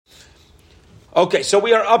Okay, so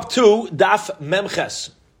we are up to Daf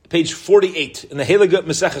Memches, page 48 in the Heilige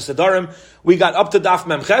Maseches Nedarim. We got up to Daf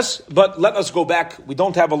Memches, but let us go back. We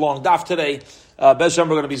don't have a long Daf today. Bez Shem,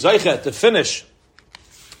 we're going to be Zeiche to finish,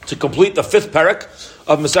 to complete the fifth parak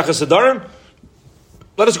of Maseches Nedarim.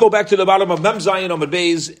 Let us go back to the bottom of Mem Zayin Amud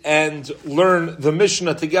Beis and learn the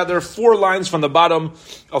Mishnah together. 4 lines from the bottom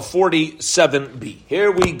of 47b.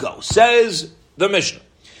 Here we go. Says the Mishnah,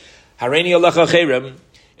 Hareini Alecha Cherem.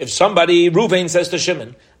 If somebody, Ruvain says to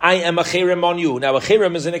Shimon, I am a cherem on you. Now a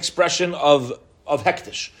cherem is an expression of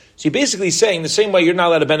hektish. So you're basically saying the same way you're not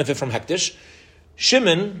allowed to benefit from hektish,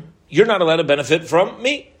 Shimon, you're not allowed to benefit from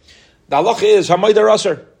me. The halacha is, Hamayder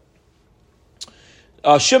Aser.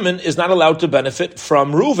 Shimon is not allowed to benefit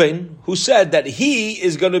from Ruvain, who said that he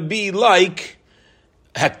is going to be like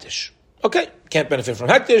hektish. Okay, can't benefit from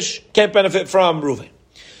hektish, can't benefit from Ruvain.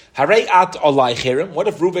 Harei at alai cherem. What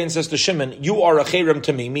if Ruvain says to Shimon, you are a cherem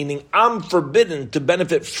to me, meaning I'm forbidden to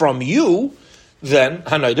benefit from you, then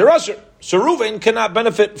hanayder aser. So Ruvain cannot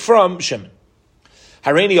benefit from Shimon.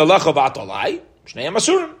 Hareini alachav at alai, shneim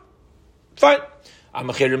asurim. Fine. I'm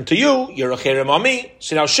a cherem to you, you're a cherem on me.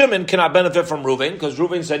 So now Shimon cannot benefit from Ruvain, because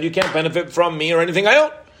Ruvain said you can't benefit from me or anything I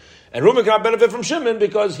own. And Ruvain cannot benefit from Shimon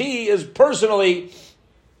because he is personally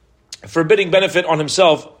forbidding benefit on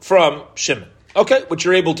himself from Shimon. Okay, which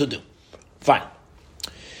you're able to do. Fine.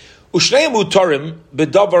 Now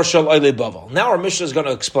our Mishnah is going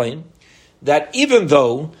to explain that even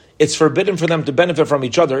though it's forbidden for them to benefit from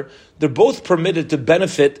each other, they're both permitted to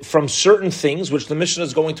benefit from certain things, which the Mishnah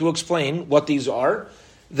is going to explain what these are,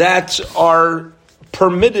 that are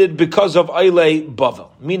permitted because of Eilei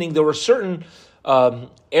Bavel. Meaning there were certain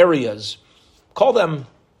areas, call them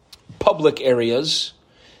public areas,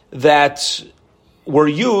 that were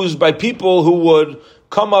used by people who would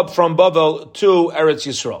come up from Bavel to Eretz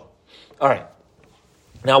Yisrael. All right.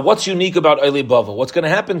 Now, what's unique about Eilei Bavel? What's going to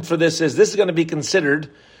happen for this is going to be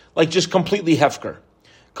considered like just completely hefker,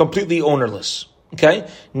 completely ownerless. Okay?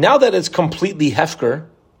 Now that it's completely hefker,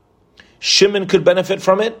 Shimon could benefit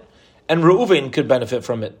from it, and Reuven could benefit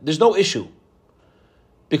from it. There's no issue.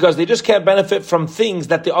 Because they just can't benefit from things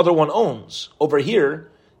that the other one owns. Over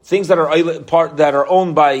here, things that are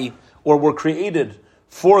owned by or were created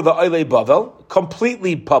for the Eilei Bavel,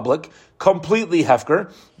 completely public, completely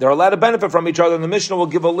hefker. They're allowed to benefit from each other, and the Mishnah will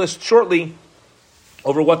give a list shortly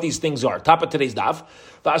over what these things are. Top of today's daf.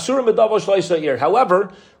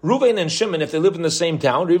 However, Ruvain and Shimon, if they live in the same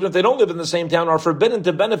town, or even if they don't live in the same town, are forbidden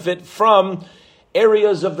to benefit from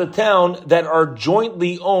areas of the town that are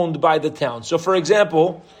jointly owned by the town. So, for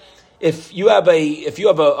example, if you have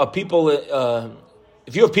people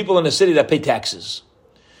in a city that pay taxes,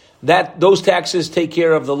 that those taxes take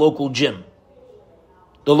care of the local gym,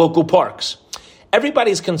 the local parks.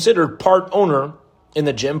 Everybody's considered part owner in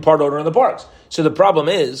the gym, part owner in the parks. So the problem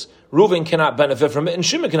is, Reuven cannot benefit from it, and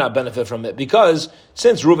Shimon cannot benefit from it, because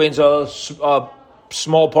since Reuven's a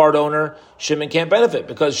small part owner, Shimon can't benefit.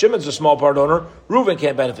 Because Shimon's a small part owner, Reuven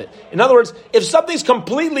can't benefit. In other words, if something's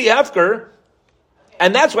completely hefker,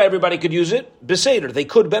 and that's why everybody could use it, beseder, they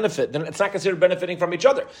could benefit. Then it's not considered benefiting from each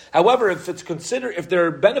other. However, if they're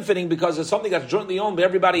benefiting because it's something that's jointly owned by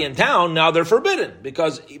everybody in town, now they're forbidden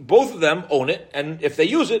because both of them own it, and if they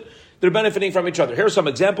use it, they're benefiting from each other. Here's some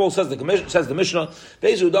examples. Says the Mishnah.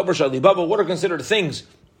 What are considered things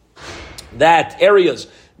areas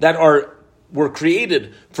that were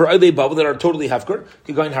created for Eilei Bavel that are totally hefker?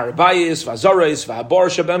 Kigain harabayis, vazaris, vabar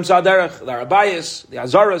shabem saderech, the harabayis, the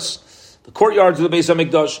azaris, the courtyards of the Beis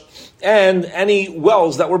HaMikdash, and any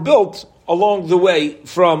wells that were built along the way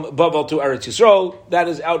from Bavel to Eretz Yisrael. That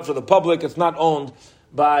is out for the public. It's not owned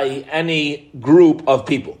by any group of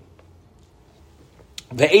people.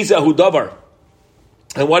 Ve'ezahu davar,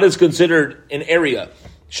 and what is considered an area,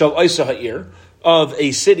 shal Isa ha'ir, of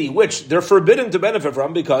a city which they're forbidden to benefit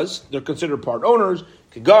from because they're considered part owners,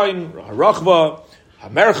 Kigain, Harachva,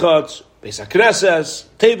 Hamerchatz, Beis HaKnesses,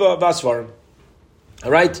 Teva, Vasvarim.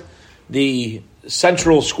 All right? The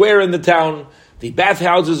central square in the town, the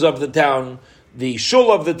bathhouses of the town, the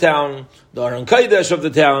shul of the town, the Aron Kodesh of the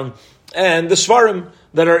town, and the Svarim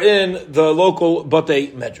that are in the local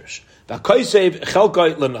Batei Medrash. The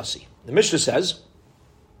Mishnah says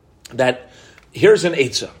that here's an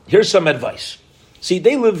eitzah, here's some advice. See,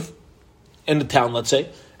 they live in the town, let's say,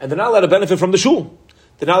 and they're not allowed to benefit from the shul.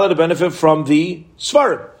 They're not allowed to benefit from the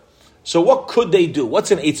Svarim. So what could they do?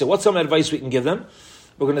 What's an eitzah? What's some advice we can give them?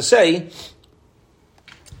 We're going to say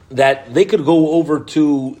that they could go over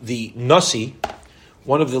to the Nasi,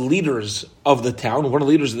 one of the leaders of the town, one of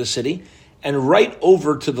the leaders of the city, and write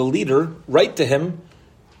over to the leader, write to him,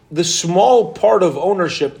 the small part of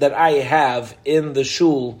ownership that I have in the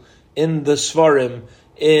shul in the Svarim,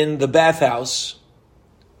 in the bathhouse,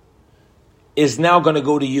 is now going to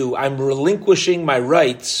go to you. I'm relinquishing my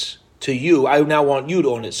rights to you. I now want you to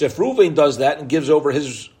own it. So if Reuven does that and gives over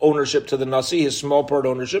his ownership to the Nasi, his small part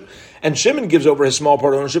ownership, and Shimon gives over his small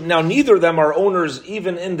part ownership, now neither of them are owners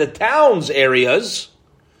even in the town's areas,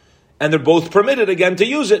 and they're both permitted again to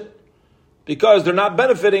use it because they're not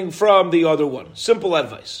benefiting from the other one. Simple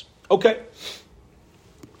advice. Okay.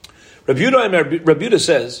 Rabbi Yehuda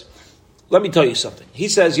says, let me tell you something. He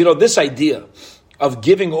says, this idea of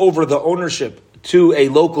giving over the ownership to a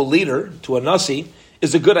local leader, to a Nasi,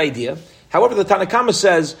 is a good idea. However, the Tanna Kama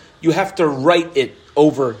says you have to write it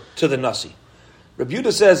over to the Nasi. Rabbi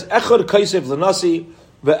Yehuda says, Echad kaisev lenasi,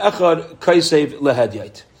 ve'echad kaisev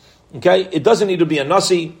lehedyait. Okay? It doesn't need to be a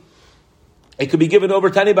Nasi. It could be given over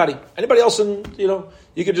to anybody. Anybody else, you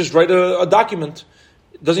could just write a document.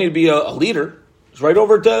 It doesn't need to be a leader. It's right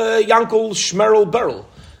over to Yankel Shmerel Beryl.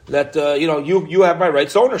 That, you have my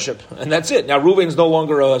rights to ownership. And that's it. Now, Reuven's no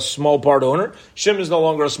longer a small part owner. Shimon is no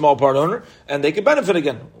longer a small part owner. And they can benefit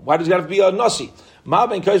again. Why does it have to be a Nasi? So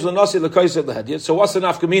what's the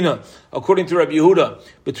nafkamina, according to Rabbi Yehuda,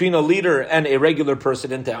 between a leader and a regular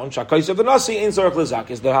person in town? Is the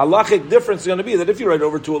halachic difference going to be that if you write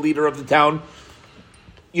over to a leader of the town,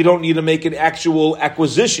 you don't need to make an actual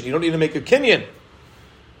acquisition. You don't need to make a kinyan.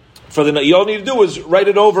 All you need to do is write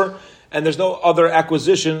it over, and there's no other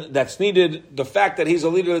acquisition that's needed. The fact that he's a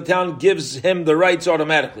leader of the town gives him the rights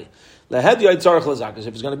automatically. If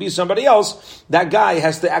it's going to be somebody else, that guy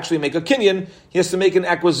has to actually make a kinyan. He has to make an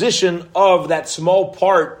acquisition of that small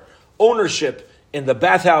part ownership in the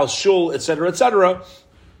bathhouse, shul, etc.,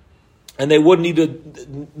 and they would need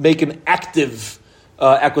to make an active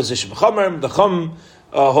acquisition. The Chum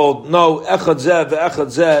hold no echad zeh ve'echad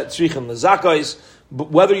zeh tzrichen lezakais.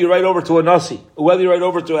 Whether you write over to a Nasi, or whether you write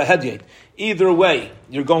over to a Hedyot, either way,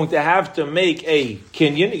 you're going to have to make a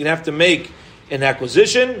kinyan. You're going to have to make an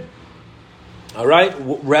acquisition. All right,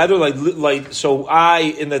 rather like so.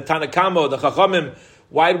 In the Tanna Kama, the Chachamim,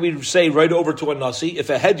 why do we say write over to a Nasi? If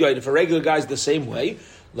a Hedyot, if a regular guy is the same way,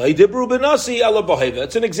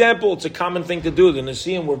 it's an example. It's a common thing to do. The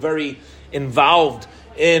Nasiim were very involved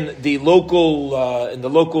in the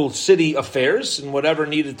local city affairs and whatever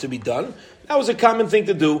needed to be done. That was a common thing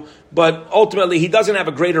to do, but ultimately he doesn't have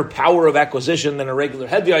a greater power of acquisition than a regular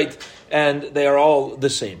Hedyot, and they are all the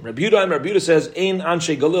same. Rabbi Yehuda says, Ein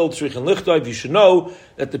Anshe Galil Tzrichen Lichtov. You should know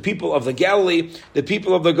that the people of the Galilee, the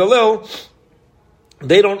people of the Galil,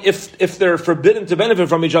 they don't, if they're forbidden to benefit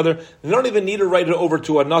from each other, they don't even need to write it over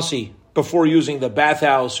to a Nasi before using the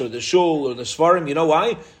bathhouse or the shul or the Svarim. You know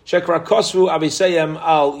why? Shekra Kosvu Avisayim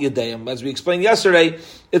Al Yedayim. As we explained yesterday,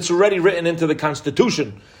 it's already written into the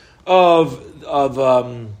constitution of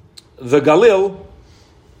the Galil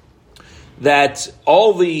that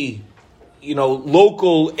all the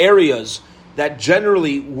local areas that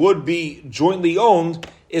generally would be jointly owned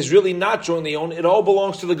is really not jointly owned. It all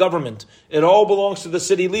belongs to the government. It all belongs to the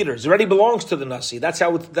city leaders. It already belongs to the Nasi. That's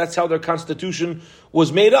how their constitution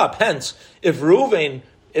was made up. Hence, if Reuven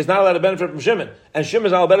is not allowed to benefit from Shimon, and Shimon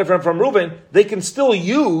is not allowed to benefit from Reuven, they can still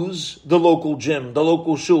use the local gym, the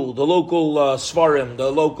local shul, the local svarim, the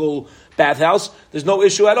local bathhouse. There's no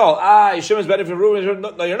issue at all. Shimon's benefiting from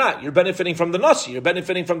Reuven. No, you're not. You're benefiting from the Nasi. You're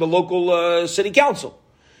benefiting from the local city council.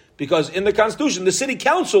 Because in the Constitution, the city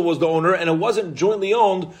council was the owner, and it wasn't jointly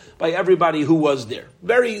owned by everybody who was there.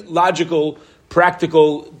 Very logical,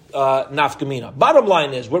 practical nafkamina. Bottom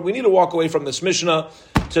line is, what we need to walk away from this Mishnah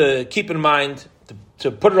to keep in mind,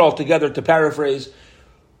 to put it all together, to paraphrase,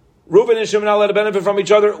 Reuven and Shimon are allowed to benefit from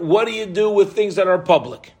each other. What do you do with things that are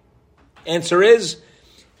public? Answer is,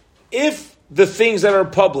 if the things that are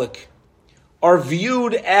public are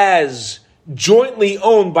viewed as jointly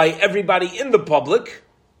owned by everybody in the public,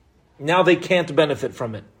 now they can't benefit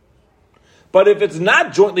from it. But if it's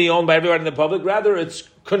not jointly owned by everybody in the public, rather it's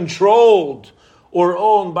controlled or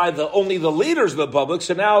owned by only the leaders of the public,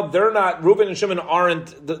 so now they're not, Reuven and Shimon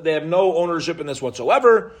they have no ownership in this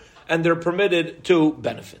whatsoever, and they're permitted to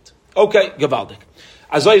benefit. Okay, Gavaldik.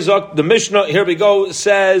 Azayzok, the Mishnah, here we go,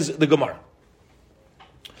 says the Gemara.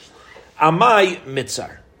 Amai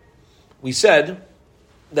mitzar. We said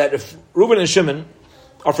that if Reuven and Shimon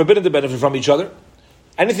are forbidden to benefit from each other,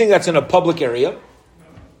 anything that's in a public area,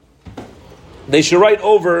 they should write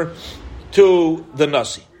over to the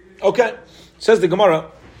Nasi. Okay, says the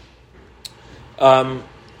Gemara.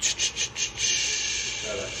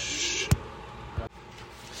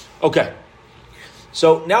 Okay,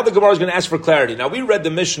 so now the Gemara is going to ask for clarity. Now we read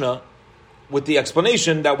the Mishnah with the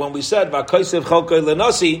explanation that when we said "Va'kaisev chalkei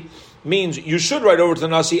lenasi" means you should write over to the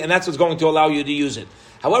Nasi, and that's what's going to allow you to use it.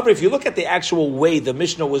 However, if you look at the actual way the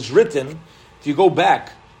Mishnah was written, if you go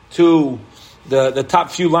back to the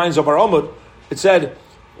top few lines of our Amud, it said,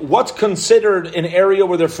 what's considered an area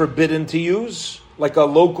where they're forbidden to use, like a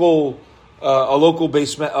local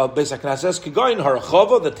Beis HaKnesses, Kigoyin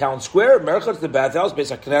Harachava, the town square, Merchatz, the bathhouse,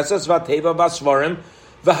 Beis HaKnesses, Vateva, Basvarim,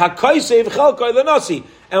 V'Hakaisev Chelkai L'Nasi,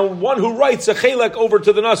 and one who writes a chelek over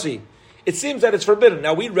to the Nasi. It seems that it's forbidden.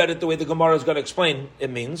 Now, we read it the way the Gemara is going to explain.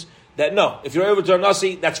 It means that no, if you're over to a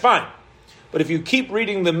Nasi, that's fine. But if you keep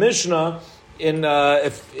reading the Mishnah in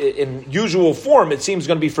usual form, it seems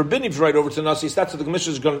going to be forbidden if you write over to the Nasi. So that's what the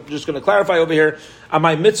Mishnah is just going to clarify over here.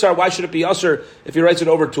 Amai Mitzar, why should it be Usher if he writes it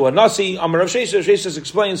over to a Nasi? Amar Rav Sheshes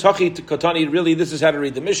explains, Hachi Katani, really, this is how to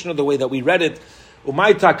read the Mishnah, the way that we read it.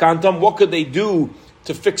 Umay Takantam, what could they do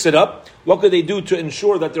to fix it up? What could they do to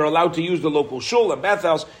ensure that they're allowed to use the local shul and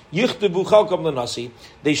bathhouse? Yichtavu chalkam l'nasi.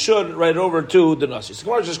 They should write it over to the nasi. So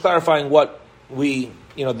Gemara is just clarifying what we,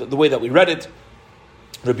 the way that we read it.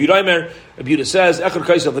 Rabbi Yehuda says, Echad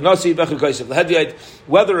kaisav l'nasi, Echad kaisav l'hediyait.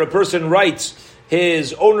 Whether a person writes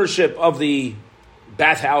his ownership of the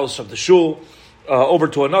bathhouse of the shul over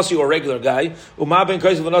to a nasi or a regular guy,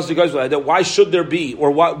 why should there be,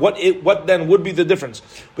 or what then would be the difference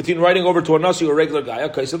between writing over to a nasi or a regular guy?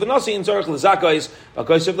 Okay, so the nasi in tzarich l'zakais,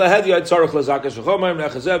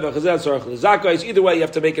 either way you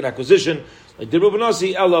have to make an acquisition.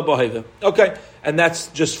 Okay, and that's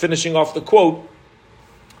just finishing off the quote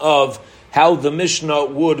of how the Mishnah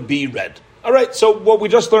would be read. All right, so what we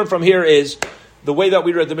just learned from here is the way that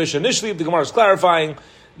we read the Mishnah initially. The Gemara is clarifying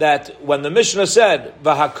that when the Mishnah said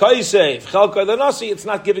 "V'hakaisev chelkai l'nasi," it's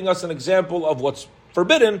not giving us an example of what's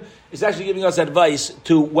forbidden. It's actually giving us advice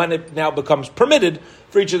to when it now becomes permitted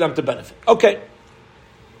for each of them to benefit. Okay,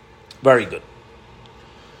 very good.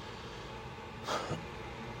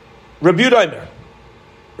 Rabbi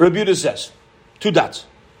Yehuda says 2 dots.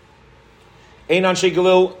 Einan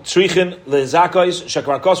shegalil tzrichin lezakos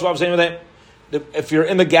shekvar kosvav same with that. If you're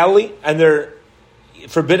in the Galilee and they're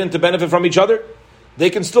forbidden to benefit from each other, they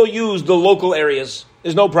can still use the local areas.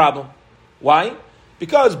 There's no problem. Why?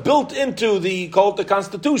 Because built into the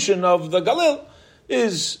constitution of the Galil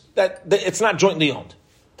is that it's not jointly owned.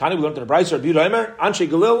 Tani, we learned in the Brayso, Rabbi Yehuda, Anshe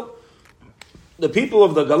Galil, the people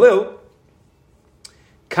of the Galil,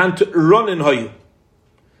 Kantronin Hoyu.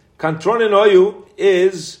 Kantronin Hoyu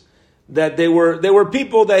is that they were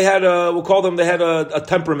people. They had we'll call them. They had a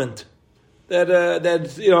temperament that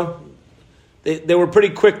they were pretty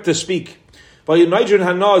quick to speak. And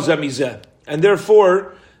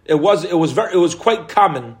therefore, it was quite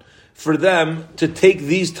common for them to take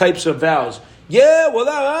these types of vows. Yeah,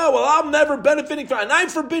 I'm never benefiting from it, and I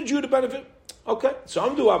forbid you to benefit. Okay, so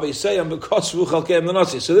I'm doing So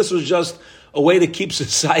this was just a way to keep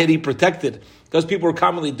society protected, because people were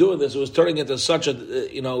commonly doing this. It was turning into such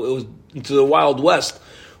it was into the Wild West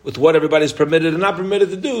with what everybody's permitted and not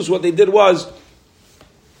permitted to do. So what they did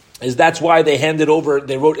is that's why they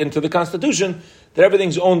wrote into the Constitution that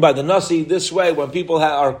everything's owned by the Nasi. This way, when people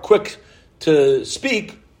are quick to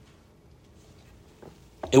speak,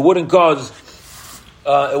 it wouldn't cause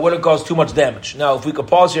too much damage. Now, if we could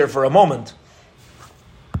pause here for a moment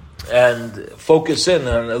and focus in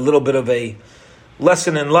on a little bit of a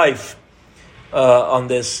lesson in life on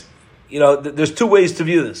this, there's 2 ways to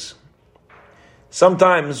view this.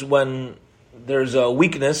 Sometimes when there's a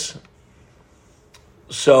weakness,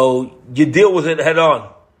 so you deal with it head on.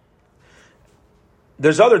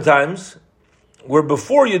 There's other times where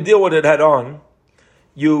before you deal with it head on,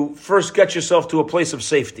 you first get yourself to a place of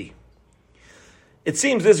safety. It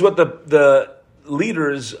seems this is what the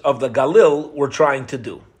leaders of the Galil were trying to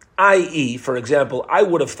do. I.e., for example, I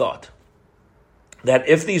would have thought that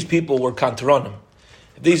if these people were kantaronim,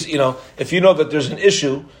 if you know that there's an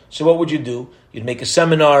issue, so what would you do? You'd make a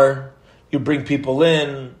seminar, you bring people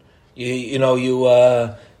in,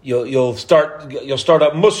 you'll start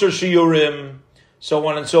up Musar Shiurim, so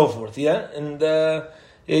on and so forth, yeah? And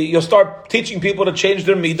you'll start teaching people to change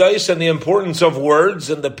their midas and the importance of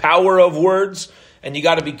words and the power of words, and you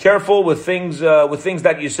got to be careful with things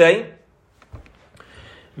that you say.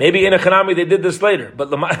 Maybe in a Hanami they did this later, but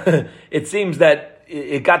it seems that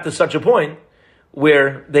it got to such a point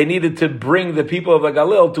where they needed to bring the people of the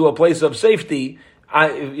Galil to a place of safety.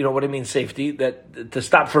 What I mean, safety, that to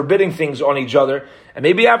stop forbidding things on each other, and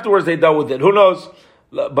maybe afterwards they dealt with it. Who knows?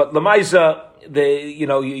 But Lamaisa,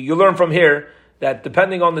 you learn from here that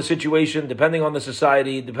depending on the situation, depending on the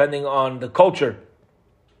society, depending on the culture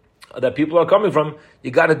that people are coming from,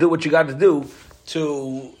 you got to do what you got to do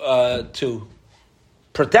to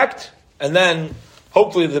protect, and then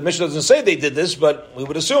hopefully the Mishnah doesn't say they did this, but we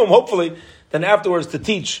would assume hopefully then afterwards to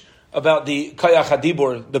teach about the Kayach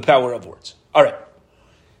HaDibur, the power of words. All right.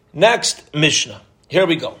 Next Mishnah. Here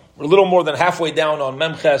we go. We're a little more than halfway down on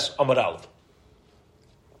Memches Amud Aleph.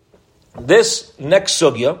 This next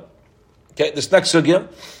sugya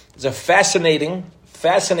is a fascinating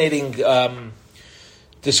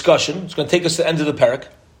discussion. It's going to take us to the end of the parak.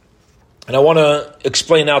 And I want to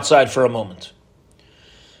explain outside for a moment.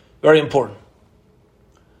 Very important.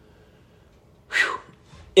 Whew.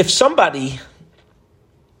 If somebody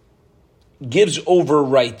gives over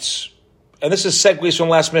rights, and this is segues from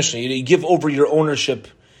last Mishnah, you give over your ownership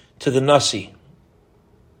to the Nasi,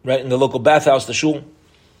 right, in the local bathhouse, the shul.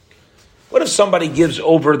 What if somebody gives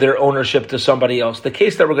over their ownership to somebody else? The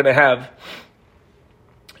case that we're going to have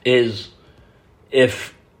is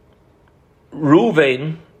if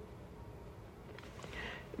Reuven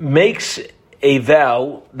makes a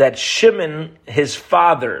vow that Shimon, his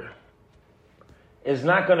father, is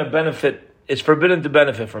not going to benefit, is forbidden to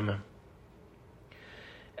benefit from him.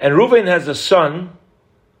 And Reuven has a son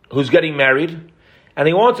who's getting married, and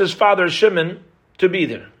he wants his father Shimon to be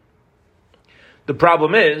there. The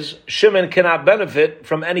problem is, Shimon cannot benefit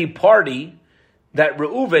from any party that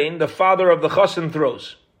Reuven, the father of the chassan,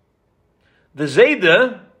 throws. The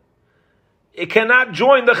Zayda, it cannot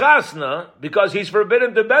join the chasna because he's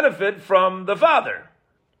forbidden to benefit from the father,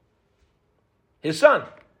 his son.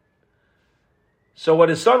 So what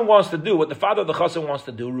his son wants to do, what the father of the chassan wants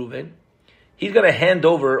to do, Reuven, he's going to hand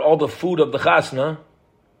over all the food of the chasna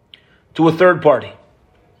to a third party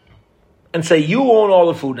and say, you own all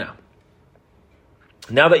the food now.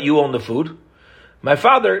 Now that you own the food, my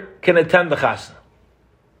father can attend the chasna.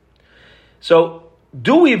 So,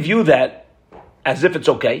 do we view that as if it's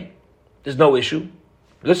okay? There's no issue.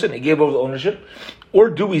 Listen, he gave over the ownership. Or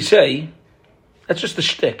do we say, that's just a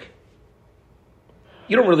shtick.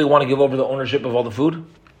 You don't really want to give over the ownership of all the food.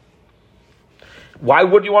 Why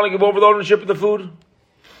would you want to give over the ownership of the food?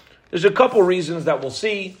 There's a couple reasons that we'll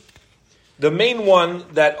see. The main one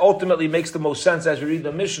that ultimately makes the most sense as we read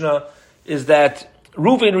the Mishnah is that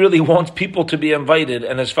Reuven really wants people to be invited,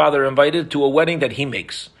 and his father invited, to a wedding that he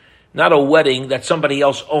makes. Not a wedding that somebody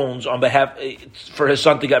else owns on behalf for his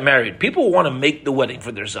son to get married. People want to make the wedding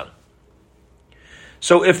for their son.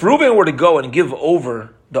 So if Reuven were to go and give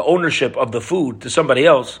over the ownership of the food to somebody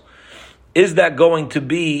else, is that going to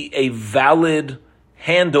be a valid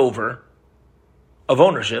handover of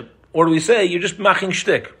ownership? Or do we say, you're just maching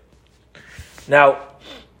shtick? Now,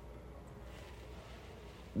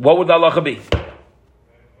 what would the halacha be?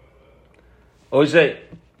 What would we say?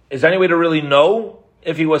 Is there any way to really know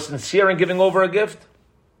if he was sincere in giving over a gift?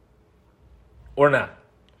 Or not?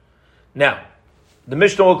 Now, the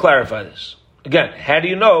Mishnah will clarify this. Again, how do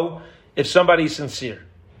you know if somebody's sincere?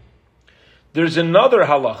 There's another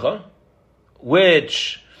halacha,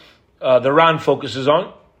 which the Ran focuses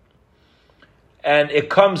on, and it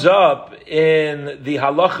comes up in the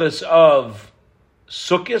halachas of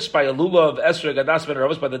Sukkis by a lula of Esrei Gadas Ben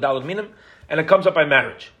Ravos by the Daled Minim, and it comes up by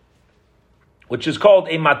marriage, which is called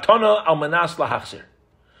a matana almanas lahachzir.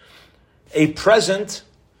 A present,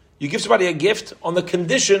 you give somebody a gift on the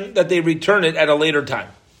condition that they return it at a later time.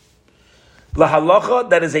 Lahalacha,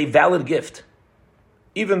 that is a valid gift,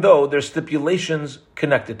 even though there's stipulations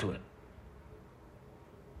connected to it.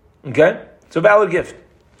 Okay? It's a valid gift.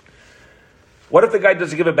 What if the guy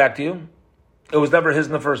doesn't give it back to you? It was never his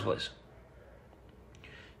in the first place.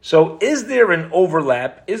 So is there an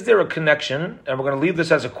overlap? Is there a connection? And we're going to leave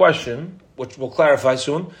this as a question, which we'll clarify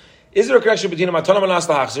soon. Is there a connection between a matana manas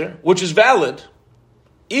lahachzir, which is valid,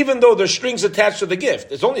 even though there's strings attached to the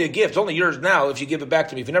gift? It's only a gift. It's only yours now if you give it back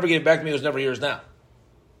to me. If you never gave it back to me, it was never yours now.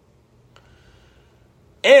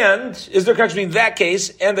 And is there a connection between that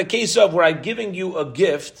case and the case of where I'm giving you a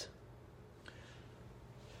gift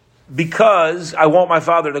because I want my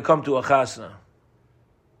father to come to a chasna?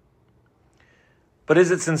 But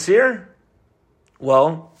is it sincere?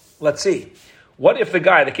 Well, let's see. What if the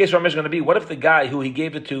guy, the case where I'm going to be, what if the guy who he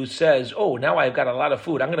gave it to says, oh, now I've got a lot of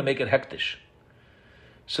food, I'm going to make it hektish.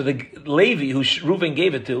 So the Levi, who Reuven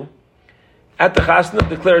gave it to, at the chasna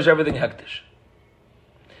declares everything hektish.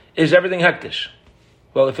 Is everything hektish?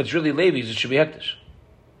 Well, if it's really Levi's, it should be hektish.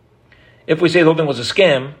 If we say the whole thing was a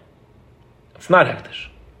scam, it's not hektish.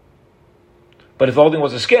 But if the whole thing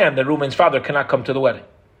was a scam, then Reuven's father cannot come to the wedding.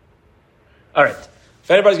 All right. If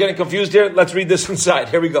anybody's getting confused here, let's read this inside.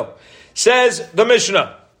 Here we go. Says the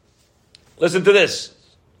Mishnah. Listen to this.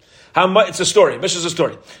 It's a story. Mishnah's a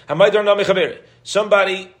story.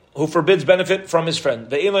 Somebody who forbids benefit from his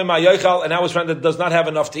friend. And now his friend that does not have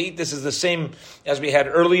enough to eat. This is the same as we had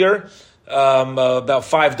earlier. about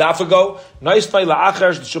 5 daf ago. Nice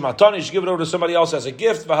la'achar shumatani. You should give it over to somebody else as a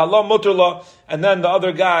gift. V'halam muterla, and then the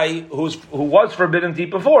other guy who was forbidden to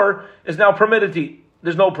eat before is now permitted to eat.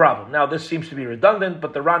 There's no problem. Now this seems to be redundant,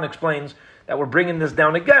 but the Ran explains that we're bringing this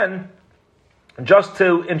down again just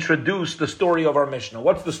to introduce the story of our Mishnah.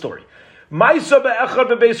 What's the story? Ma'isa be'echad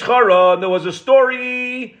bebeis Chara. There was a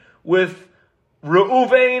story with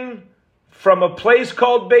Reuven from a place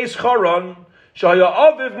called Beis Charon. Shahaya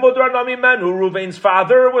Aviv Mudra Nami Menu. Reuven's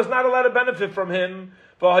father was not allowed to benefit from him.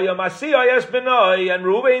 V'haya Masiyah Yes Benai, and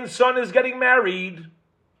Reuven's son is getting married.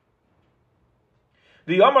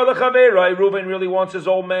 The Amar Lechaverai, Reuven really wants his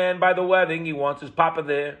old man by the wedding. He wants his papa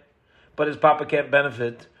there, but his papa can't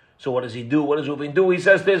benefit. So what does he do? What does Reuven do? He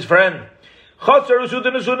says to his friend, I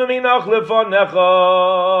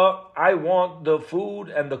want the food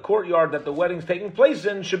and the courtyard that the wedding's taking place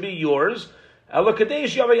in should be yours, so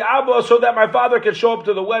that my father can show up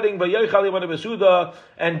to the wedding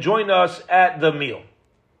and join us at the meal.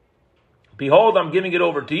 Behold, I'm giving it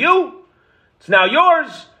over to you. It's now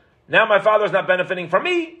yours. Now my father's not benefiting from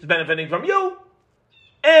me. He's benefiting from you.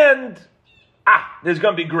 And, this is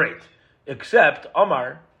going to be great. Except,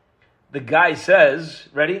 Omar, the guy says,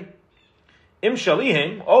 ready? Im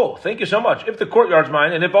shalihim, thank you so much. If the courtyard's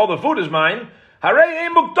mine, and if all the food is mine, I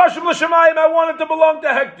want it to belong to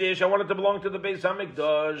Hektish. I want it to belong to the Beis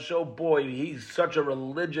HaMikdash. Oh boy, he's such a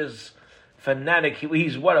religious fanatic.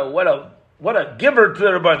 He's what a giver to the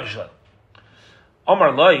Rebbeinu Shalom.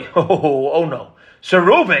 Omar Lai, oh no. So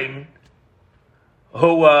Reuven,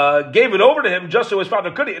 who gave it over to him just so his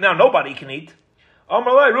father could eat, now nobody can eat.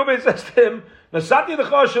 Omar Lai, Reuven says to him,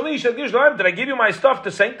 did I give you my stuff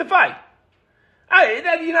to sanctify?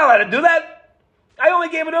 You're not allowed to do that. I only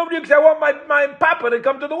gave it over to you because I want my papa to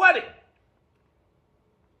come to the wedding.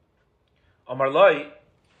 Amar Loi.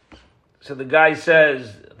 So the guy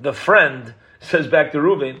says, the friend says back to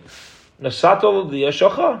Reuven, Nasatol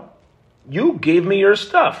liyashocha, you gave me your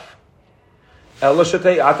stuff. Yeah, he says,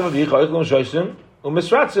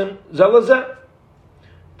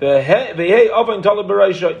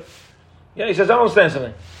 I don't understand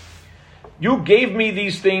something. You gave me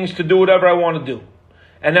these things to do whatever I want to do.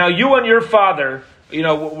 And now you and your father,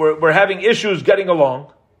 we're having issues getting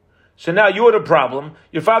along. So now you had a problem.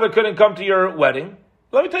 Your father couldn't come to your wedding.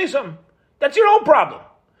 Let me tell you something. That's your own problem.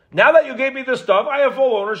 Now that you gave me this stuff, I have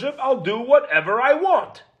full ownership. I'll do whatever I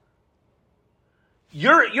want.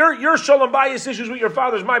 Your shalom bayis issues with your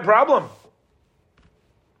father is my problem.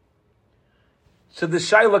 So the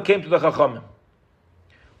shaila came to the chachamim.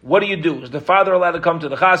 What do you do? Is the father allowed to come to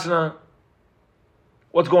the chasana?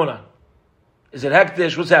 What's going on? Is it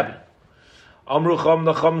hektish? What's happening? Amru Chum,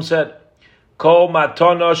 the Chum said, Kol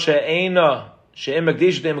matana she'ena she'em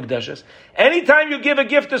mekdesh de'em mekdeshes. Anytime you give a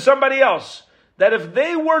gift to somebody else, that if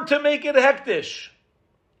they were to make it hektish,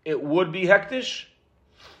 it would be hektish.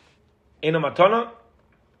 Ena matana.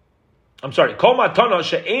 I'm sorry. Kol matana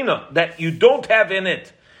she'ena, that you don't have in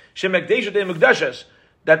it, she'em mekdesh de'em mekdeshes,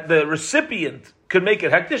 that the recipient could make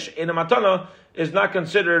it hektish. Ena matana is not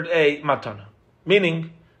considered a matana.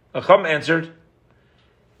 Meaning, Acham answered,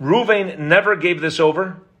 Reuven never gave this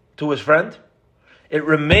over to his friend. It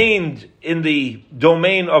remained in the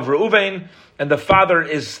domain of Reuven, and the father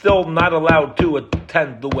is still not allowed to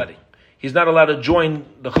attend the wedding. He's not allowed to join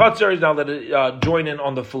the chutzner. He's not allowed to join in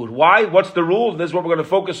on the food. Why? What's the rule? This is what we're going to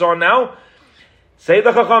focus on now. Say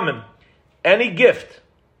the Chachamim, any gift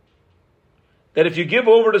that if you give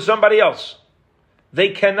over to somebody else, they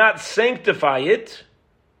cannot sanctify it,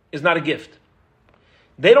 is not a gift.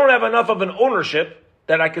 They don't have enough of an ownership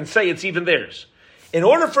that I can say it's even theirs. In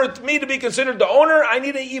order for me to be considered the owner, I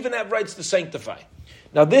need to even have rights to sanctify.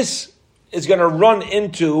 Now this is going to run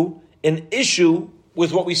into an issue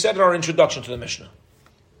with what we said in our introduction to the Mishnah,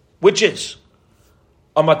 which is,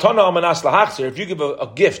 a matana amanas lahachzir, if you give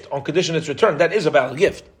a gift on condition it's returned, that is a valid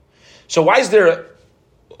gift. So why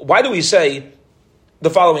do we say the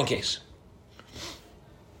following case?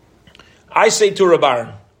 I say to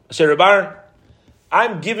Rabbaran, Rabbaran,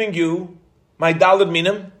 I'm giving you my daled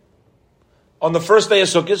minim on the first day of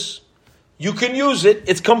Sukkot. You can use it.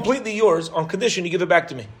 It's completely yours on condition you give it back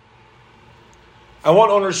to me. I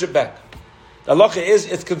want ownership back. The halacha is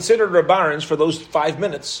it's considered Rabbaran's for those 5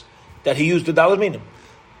 minutes that he used the daled minim.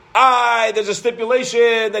 There's a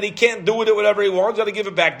stipulation that he can't do with it whatever he wants. Got to give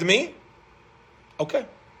it back to me. Okay,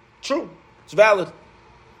 true. It's valid.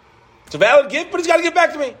 It's a valid gift, but he's got to give it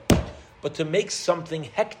back to me. But to make something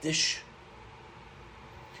hektish,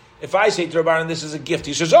 if I say to Rabbaran, this is a gift,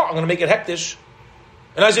 he says, I'm going to make it hektish.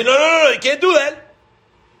 And I say, no, you can't do that.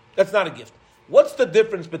 That's not a gift. What's the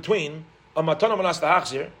difference between a matana manas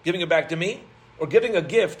lahachzir, giving it back to me, or giving a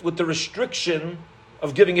gift with the restriction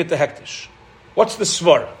of giving it to hektish? What's the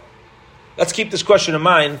svara? Let's keep this question in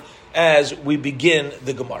mind as we begin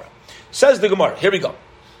the Gemara. Says the Gemara, here we go.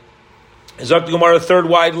 Zok the Gemara, third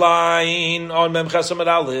wide line on Mem Chesam and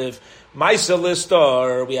Aleph. Maisa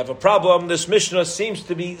Listar, we have a problem. This Mishnah seems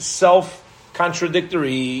to be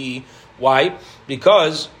self-contradictory. Why?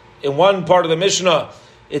 Because in one part of the Mishnah,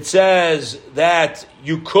 it says that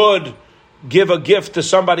you could give a gift to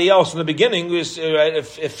somebody else in the beginning.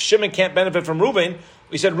 If Shimon can't benefit from Reuven,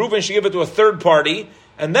 we said Reuven should give it to a third party,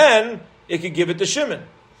 and then it could give it to Shimon.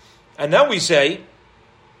 And then we say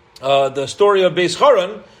the story of Beis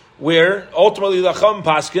Charon, where ultimately the Chum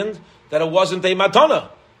paskined that it wasn't a matana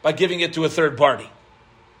by giving it to a third party.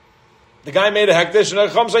 The guy made a hektish, and the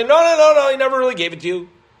Chum saying, no, he never really gave it to you.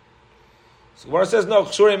 So Gemara says, no,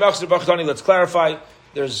 let's clarify.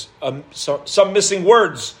 There's some missing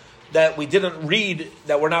words that we didn't read,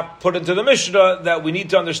 that were not put into the Mishnah, that we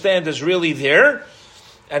need to understand is really there.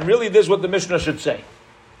 And really this is what the Mishnah should say.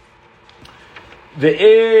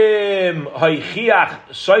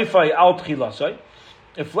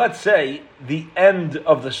 If, let's say, the end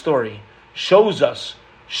of the story shows us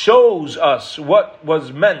what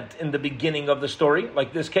was meant in the beginning of the story,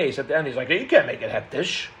 like this case, at the end he's like, hey, you can't make it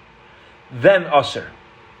hektish, then aser.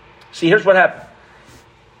 See, here's what happened.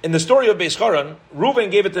 In the story of Beis Charon, Reuven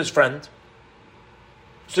gave it to his friend,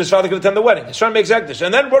 so his father could attend the wedding. His friend makes hektish.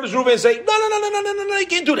 And then what does Reuven say? No, you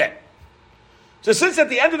can't do that. So since at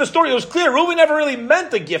the end of the story it was clear, Reuven never really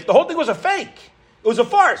meant a gift. The whole thing was a fake. It was a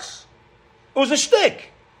farce. It was a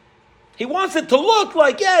shtick. He wants it to look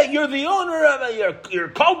like, yeah, you're the owner, you're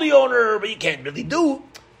called the owner, but you can't really do.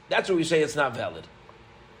 That's where we say it's not valid.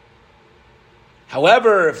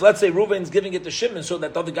 However, if let's say Reuven's giving it to Shimon so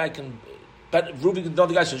that the other guy can,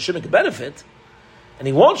 so Shimon can benefit, and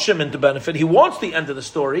he wants Shimon to benefit, he wants the end of the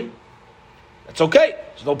story, that's okay.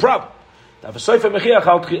 There's no problem. The story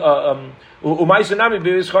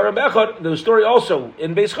also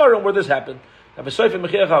in Beis Charon where this happened. The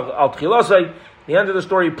end of the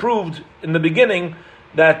story proved in the beginning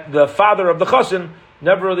that the father of the chassan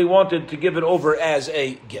never really wanted to give it over as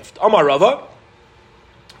a gift. Amar Rava.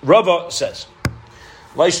 Rava says,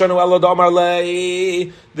 the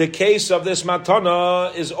case of this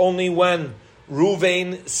matana is only when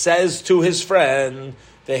Reuven says to his friend,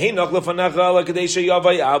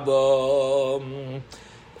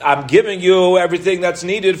 I'm giving you everything that's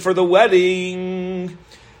needed for the wedding,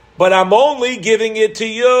 but I'm only giving it to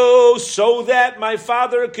you so that my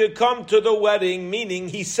father could come to the wedding, meaning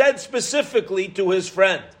he said specifically to his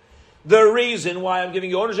friend, the reason why I'm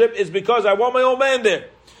giving you ownership is because I want my old man there.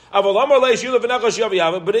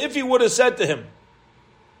 But if he would have said to him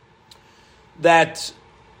that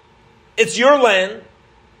it's your land,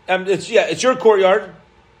 it's your courtyard,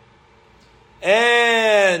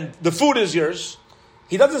 and the food is yours,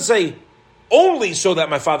 he doesn't say only so that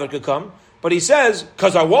my father could come, but he says,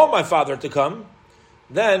 because I want my father to come,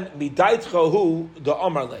 then midaitchahu the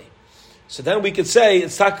amarle. So then we could say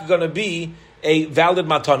it's not going to be a valid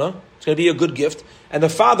matana, it's going to be a good gift, and the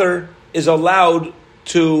father is allowed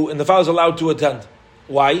to attend.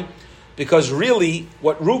 Why? Because really,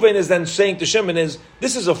 what Reuven is then saying to Shimon is,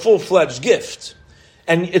 this is a full-fledged gift,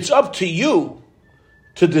 and it's up to you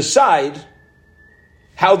to decide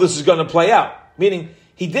how this is going to play out. Meaning,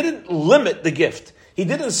 he didn't limit the gift. He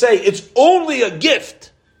didn't say, it's only a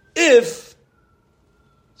gift if,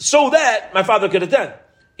 so that my father could attend.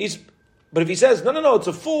 But if he says, no, it's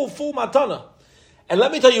a full matana. And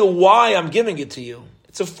let me tell you why I'm giving it to you.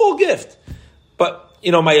 It's a full gift. But,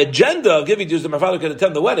 my agenda of giving it to you is that my father could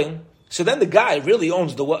attend the wedding. So then the guy really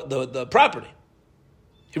owns the property.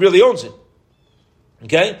 He really owns it.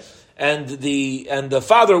 Okay? And the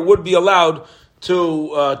father would be allowed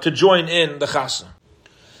to join in the chasna.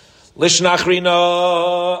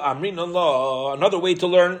 Lishnachrina amrina law. Another way to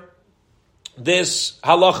learn this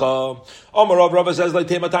halacha. Omar Rava says like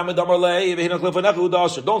don't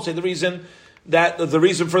say the reason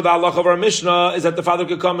for the halacha of our Mishnah is that the father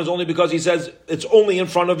could come is only because he says it's only in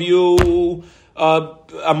front of you.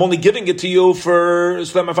 I'm only giving it to you so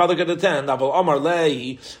that my father could attend.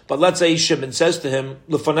 But let's say Shimon says to him,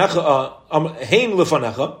 hein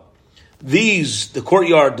lefanecha. The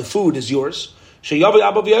courtyard, the food is yours. So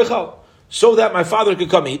that my father could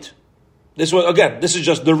come eat. This is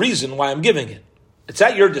just the reason why I'm giving it. It's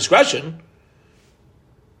at your discretion.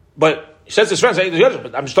 But he says to his friends,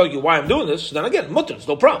 but I'm just telling you why I'm doing this. Then again, mutter, it's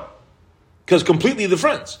no problem. Because completely the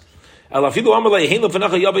friends. And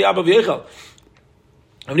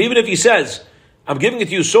even if he says, I'm giving it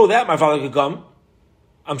to you so that my father could come,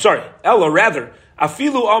 I'm sorry, Ella rather,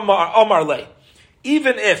 afilu amar le.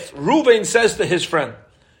 Even if Reuven says to his friend,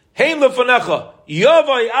 Hein lefanecha,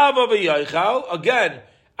 yavai ava v'yaychal, again,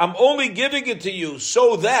 I'm only giving it to you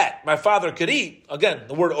so that my father could eat. Again,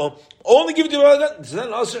 the word only give it to you,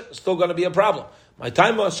 then also still going to be a problem. My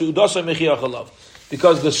time suudasa mechiyachalav.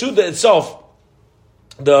 Because the Suda itself,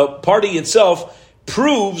 the party itself,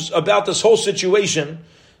 proves about this whole situation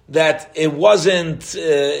that it wasn't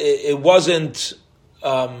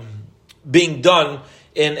being done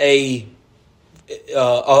in a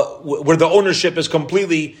where the ownership is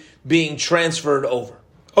completely being transferred over.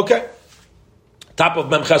 Okay, top of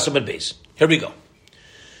Mem Chesed Amud Beis. Here we go.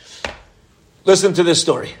 Listen to this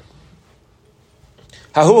story.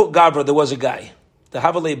 Hahu Gavra, there was a guy. The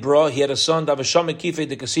Havalei Bra, he had a son, Davasham Kife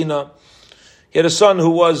de Casina. He had a son who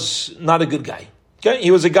was not a good guy. Okay,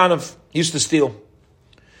 he was a ganav, he used to steal.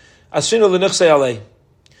 Asinu l'nichsei alei.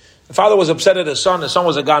 The father was upset at his son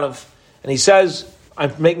was a ganav, and he says,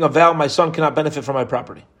 I'm making a vow, my son cannot benefit from my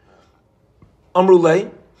property. Amrulei,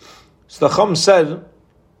 so the Chum said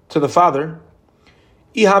to the father,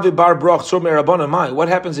 Ihavi bar broch sur merabon mai. What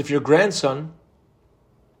happens if your grandson,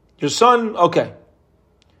 your son, okay,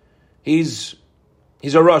 he's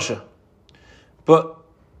a Russia, but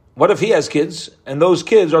what if he has kids, and those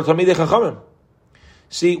kids are Talmidei Chachamim?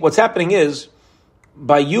 See, what's happening is,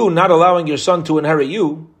 by you not allowing your son to inherit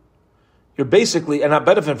you, you're basically, and not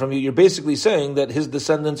benefit from you, you're basically saying that his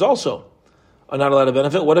descendants also are not allowed to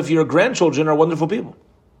benefit. What if your grandchildren are wonderful people?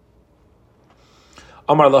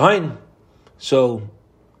 Amar Lahain. So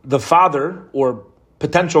the father, or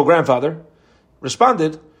potential grandfather,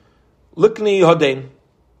 responded, Likni Hodain,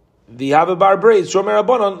 V'have bar brei, Shomer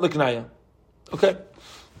Rabbanon, Liknaya. Okay.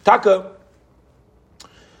 Taka,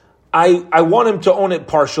 I want him to own it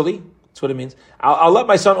partially. That's what it means. I'll let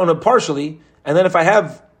my son own it partially, and then if I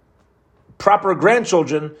have proper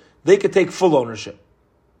grandchildren, they could take full ownership.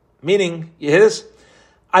 Meaning, you hear this?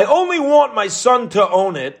 I only want my son to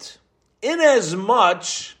own it in as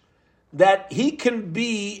much that he can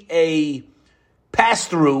be a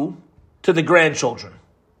pass-through to the grandchildren.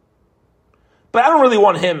 But I don't really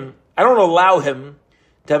want him, I don't allow him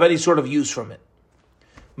to have any sort of use from it.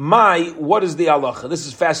 What is the halacha? This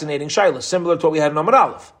is fascinating shayla, similar to what we had in Amar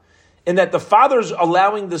Aleph, in that the father's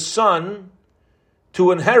allowing the son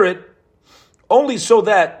to inherit only so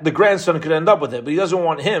that the grandson could end up with it, but he doesn't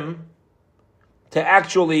want him to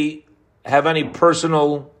actually have any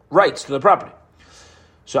personal rights to the property.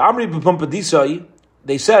 So Amri b'Pumpadisa,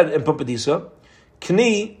 they said in Pumpadisa,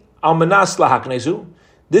 Kni al-manas lahaknezu.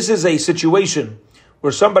 This is a situation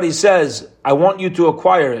where somebody says, I want you to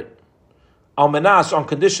acquire it, al-manas, on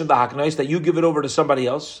condition lahaknes, that you give it over to somebody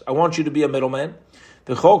else. I want you to be a middleman.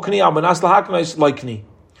 V'chol kni al-manas lahaknes like kni.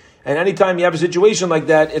 And anytime you have a situation like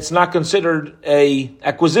that, it's not considered a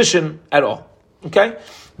acquisition at all. Okay?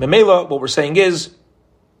 Memela, what we're saying is,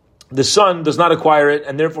 the son does not acquire it,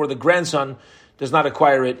 and therefore the grandson does not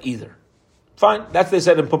acquire it either. Fine, that's what they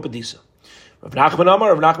said in Pumpadisa. Rav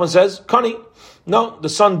Nachman says, Kani, no, the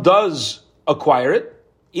son does acquire it,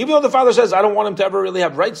 even though the father says, I don't want him to ever really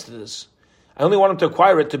have rights to this. I only want him to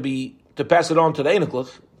acquire it to pass it on to the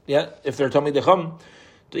Einiklach, if they're Talmidei Chacham.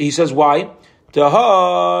 He says, why?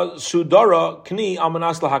 Because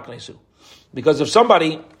if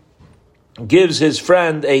somebody gives his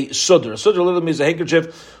friend a sudr literally means a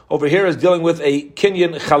handkerchief. Over here is dealing with a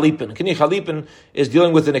kinyan chalipin. Kinyan chalipin is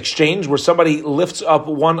dealing with an exchange where somebody lifts up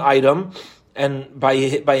one item, and by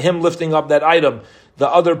him lifting up that item, the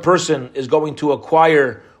other person is going to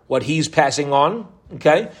acquire what he's passing on.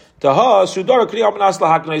 Okay? We're going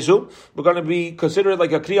to be considered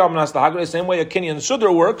like a kriyam nas lahagnes, same way a kinyan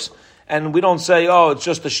sudr works. And we don't say, oh, it's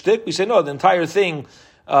just a shtick. We say, no, the entire thing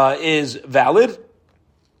is valid.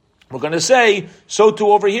 We're going to say, so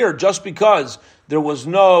too over here, just because there was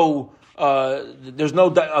there's no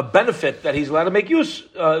benefit that he's allowed to make use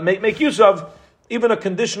of, even a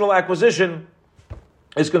conditional acquisition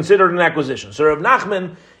is considered an acquisition. So Rav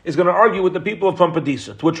Nachman is going to argue with the people of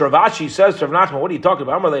Pumpadisa, to which Rav Ashi says to Rav Nachman, what are you talking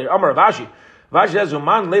about? Amar Rav Ashi. Rav Ashi says,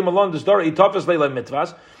 Uman le malon desdar itafes le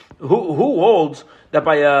mitvas. Who holds that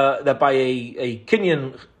by a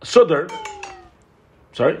kinyan sudr?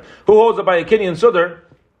 Who holds that by a kinyan sudr?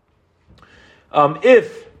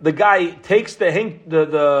 If the guy takes the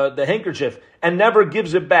handkerchief and never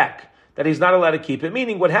gives it back, that he's not allowed to keep it.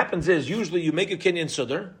 Meaning, what happens is usually you make a kinyan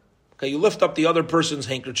sudr. Okay, you lift up the other person's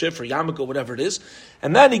handkerchief or yarmulke or whatever it is,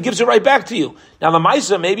 and then he gives it right back to you. Now the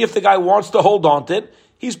maisa, maybe if the guy wants to hold on to it,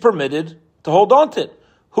 he's permitted to hold on to it.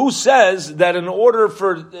 Who says that in order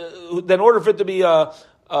for it to be that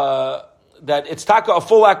it's taka a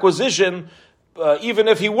full acquisition, even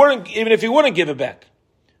if he wouldn't give it back?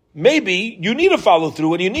 Maybe you need a follow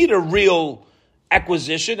through and you need a real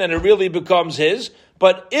acquisition and it really becomes his.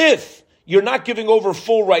 But if you're not giving over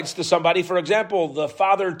full rights to somebody, for example, the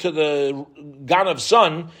father to the Ganav's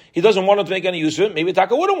son, he doesn't want him to make any use of it, maybe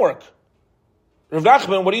taka wouldn't work. Rav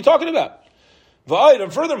Nachman, what are you talking about?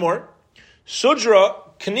 And furthermore, Sudra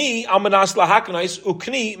kni amanas lahaknais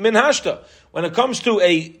ukni min hashta. When it comes to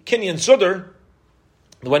a kinyan sudr,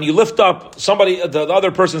 when you lift up somebody, the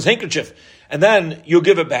other person's handkerchief, and then you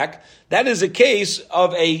give it back, that is a case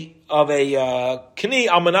of a kni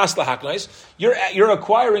amanas lahaknais. You're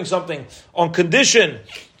acquiring something on condition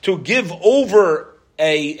to give over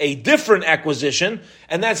a different acquisition,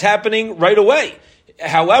 and that's happening right away.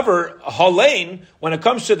 However, halain, when it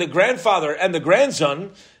comes to the grandfather and the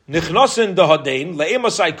grandson, nichnasin dahadain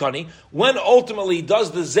le'emasai kani, when ultimately does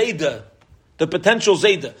the zayda, the potential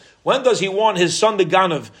zayda, when does he want his son the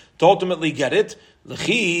ganav to ultimately get it?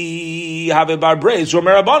 L'chi have bar breis or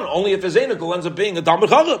meraban, only if his zaynikul ends up being a talmid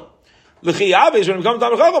chacham. L'chi aves, when it becomes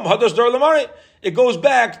talmid chacham, hadas dar lamari, it goes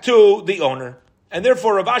back to the owner. And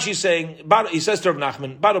therefore Rav Ashi is saying, he says to Rav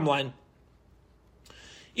Nachman, bottom line,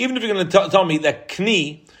 even if you're going to tell me that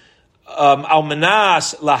kni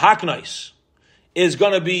almanas lahaknais is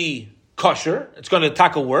going to be kosher, it's going to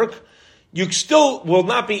taka work, you still will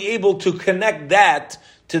not be able to connect that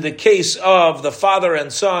to the case of the father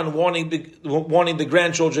and son wanting the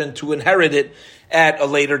grandchildren to inherit it at a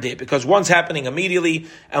later date, because one's happening immediately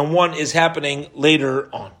and one is happening later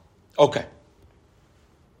on. Okay.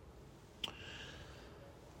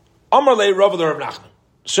 Amar le Rav Nachman.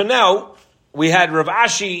 So now we had Rav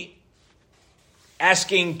Ashi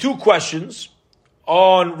asking two questions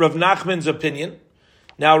on Rav Nachman's opinion.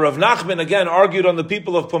 Now Rav Nachman again argued on the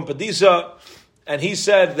people of Pumbedisa, and he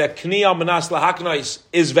said that Kni Almanas Lahaknais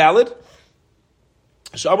is valid.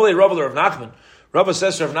 So Amalei Rav Nachman, Rav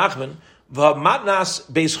says to Rav Nachman, V'matnas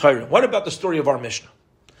Beis Chayrim. What about the story of our Mishnah?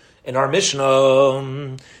 In our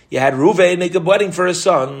Mishnah, you had Ruvain make a wedding for his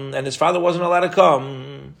son, and his father wasn't allowed to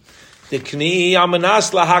come. The Kni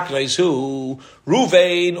Almanas Lahaknais, who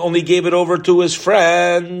Ruvain only gave it over to his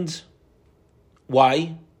friend.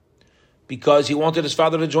 Why? Because he wanted his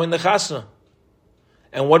father to join the chasna.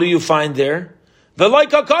 And what do you find there? The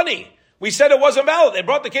Laika Kani. We said it wasn't valid. They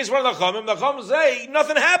brought the case from the Chachamim. The Chachamim say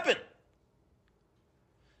nothing happened.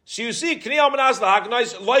 So you see, Kni Almanas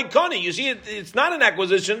Lahaknais like Kani. You see, it's not an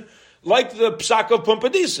acquisition like the Psak of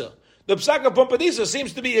Pumbedisa. The Psak of Pumbedisa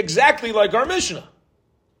seems to be exactly like our Mishnah.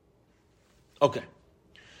 Okay.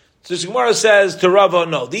 So Gemara says to Rava,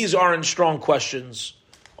 no, these aren't strong questions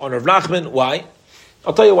on Rav Nachman. Why?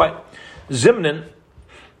 I'll tell you why. Zimnin,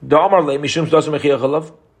 the Amar Le Mishum doesn't make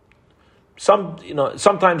chalav.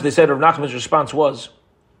 Sometimes they said Rav Nachman's response was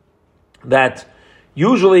that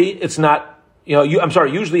usually it's not.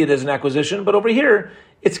 Usually it is an acquisition, but over here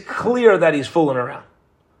it's clear that he's fooling around.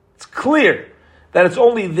 It's clear that it's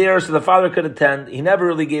only there so the father could attend. He never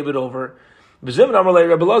really gave it over. That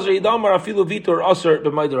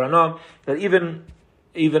even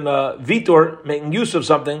Vitor making use of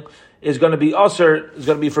something is going to be usher, is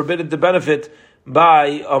going to be forbidden to benefit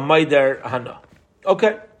by a Maider Hana.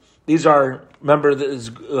 Okay. These are, remember, this is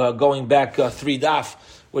going back 3 daf,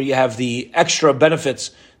 where you have the extra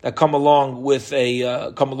benefits that come along with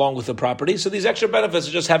the property. So these extra benefits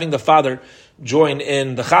are just having the father join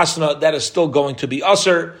in the chasna. That is still going to be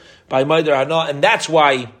usher by Maider Hana, and that's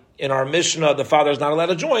why in our Mishnah the father is not allowed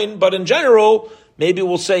to join. But in general, maybe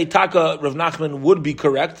we'll say Taka Rav Nachman would be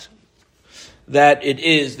correct, that it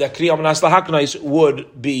is that Kri Almanas Lahaknais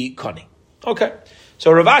would be Kani. Okay.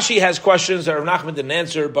 So Rav Ashi has questions that Rav Nachman didn't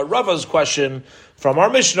answer, but Rava's question from our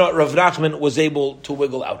Mishnah, Rav Nachman was able to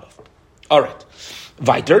wiggle out of. All right.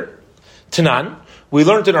 Weiter. Tanan. We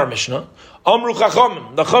learned in our Mishnah, Amru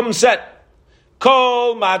Chachamim. The Chacham said,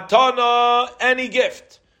 Kol Matana, any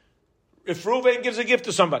gift. If Reuven gives a gift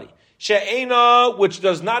to somebody, She'ena, which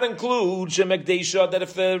does not include Shemekdesha, that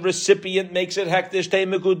if the recipient makes it hektish, Tei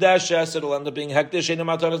Mekudeshes, it'll end up being hektish. She'ena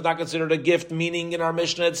Matana is not considered a gift, meaning in our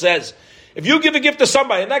Mishnah it says, if you give a gift to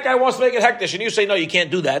somebody and that guy wants to make it hektish, and you say, no, you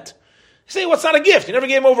can't do that, you say, well, it's not a gift. You never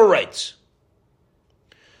gave him over rights.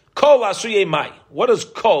 Kol Asuye Mai. What is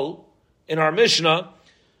Kol in our Mishnah?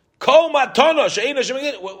 Kol Matana, She'ena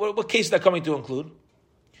Shemekdesha. What case is that coming to include?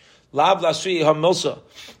 Lav Lasri Hamilsa.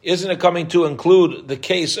 Isn't it coming to include the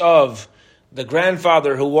case of the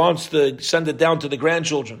grandfather who wants to send it down to the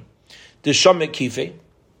grandchildren? The Shamek Kife,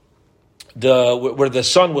 where the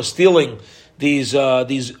son was stealing these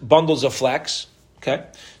bundles of flax. Okay,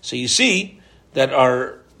 so you see that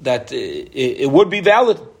it would be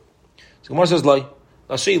valid. So Gemara says, "Loi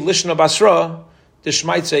Lasri Lishna Basra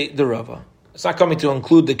Dishmaitze Derava." It's not coming to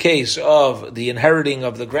include the case of the inheriting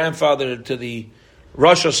of the grandfather to the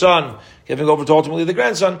Rosh son giving over to ultimately the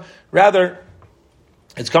grandson. Rather,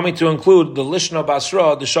 it's coming to include the Lishna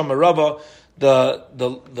Basra, the Shama Rava,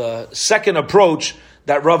 the second approach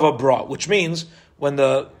that Rava brought, which means when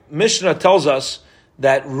the Mishnah tells us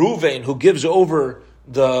that Ruvain, who gives over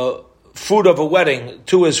the food of a wedding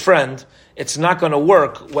to his friend, it's not going to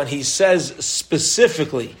work when he says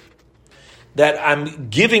specifically that I'm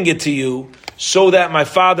giving it to you so that my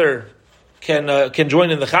father can join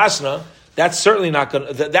in the chasna. That's certainly not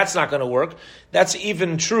going. That's not going to work. That's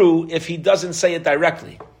even true if he doesn't say it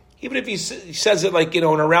directly. Even if he says it like in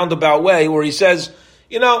a roundabout way, where he says,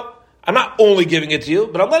 I'm not only giving it to you,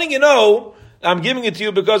 but I'm letting you know I'm giving it to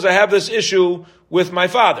you because I have this issue with my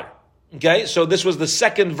father. Okay, so this was the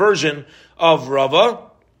second version of Rava,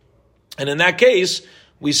 and in that case,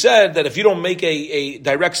 we said that if you don't make a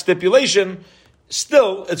direct stipulation,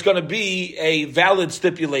 still it's going to be a valid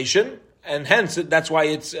stipulation, and hence that's why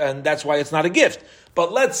it's not a gift.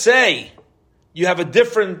 But let's say you have a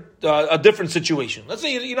different situation. Let's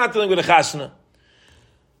say you're not dealing with a chasna.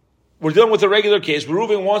 We're dealing with a regular case.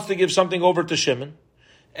 Reuven wants to give something over to Shimon,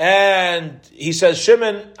 and he says,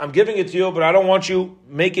 Shimon, I'm giving it to you, but I don't want you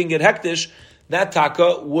making it hektish. That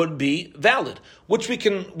taka would be valid, which we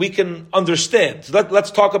can understand. So let's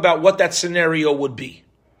talk about what that scenario would be.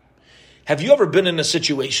 Have you ever been in a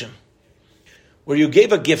situation where you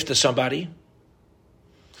gave a gift to somebody,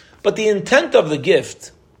 but the intent of the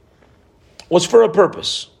gift was for a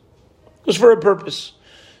purpose? It was for a purpose.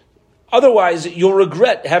 Otherwise, you'll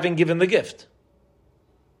regret having given the gift.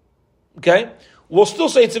 Okay? We'll still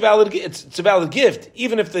say it's a valid gift,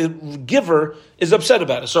 even if the giver is upset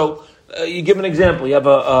about it. So, you give an example. You have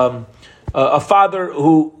a father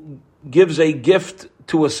who gives a gift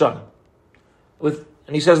to a son, and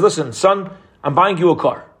he says, "Listen, son, I'm buying you a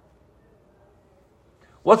car."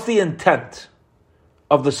 What's the intent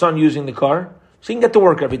of the son using the car? So he can get to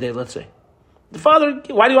work every day. Let's say the father.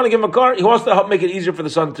 Why do you want to give him a car? He wants to help make it easier for the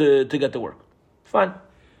son to get to work. Fine.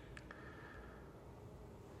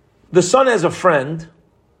 The son has a friend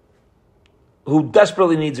who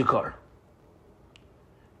desperately needs a car.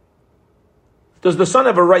 Does the son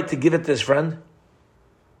have a right to give it to his friend?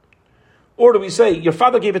 Or do we say, your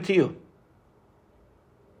father gave it to you?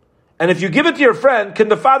 And if you give it to your friend, can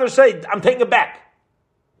the father say, I'm taking it back?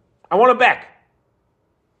 I want it back.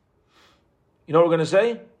 You know what we're going to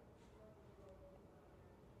say?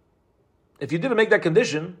 If you didn't make that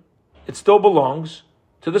condition, it still belongs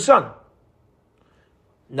to the son.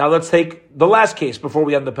 Now let's take the last case before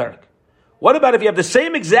we end the parak. What about if you have the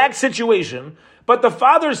same exact situation, but the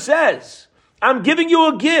father says, I'm giving you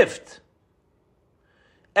a gift,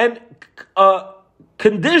 and a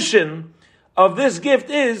condition of this gift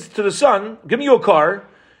is to the son, giving you a car,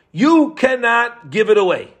 you cannot give it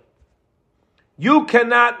away. You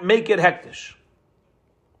cannot make it hektish.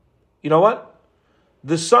 You know what?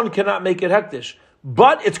 The son cannot make it hektish,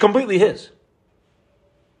 but it's completely his.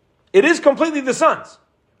 It is completely the son's.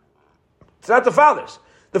 It's not the father's.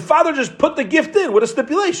 The father just put the gift in with a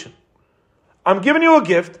stipulation. I'm giving you a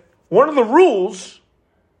gift. One of the rules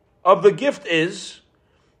of the gift is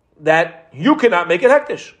that you cannot make it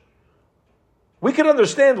hektish. We can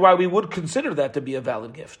understand why we would consider that to be a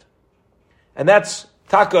valid gift. And that's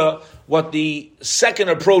taka, what the second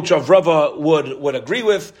approach of Rava would agree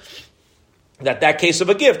with, that case of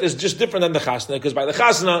a gift is just different than the chasna, because by the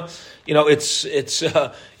chasna,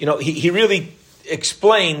 he really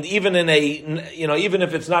explained, even even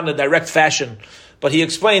if it's not in a direct fashion, but he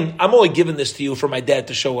explained, I'm only giving this to you for my dad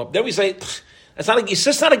to show up. Then we say, it's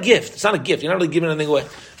just not a gift. It's not a gift. You're not really giving anything away.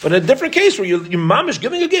 But in a different case where your mom is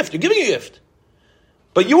giving a gift, you're giving a gift.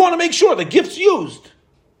 But you want to make sure the gift's used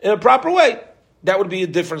in a proper way. That would be a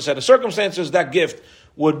different set of circumstances. That gift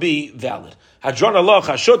would be valid. Hadron Allah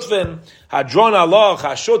hashutfin, Hadron Allah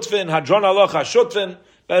hashutfin, Hadron Allah hashutfin.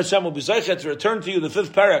 Be'ez Hashem will be zeichet to return to you the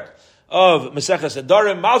fifth parak of Maseches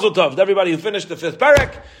Nedarim. Mazel tov to everybody who finished the fifth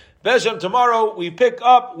parak. Be'ez Hashem, tomorrow we pick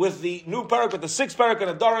up with the new parak, with the sixth parak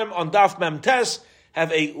of Nedarim on Daf Mem Tes.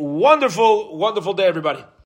 Have a wonderful, wonderful day, everybody.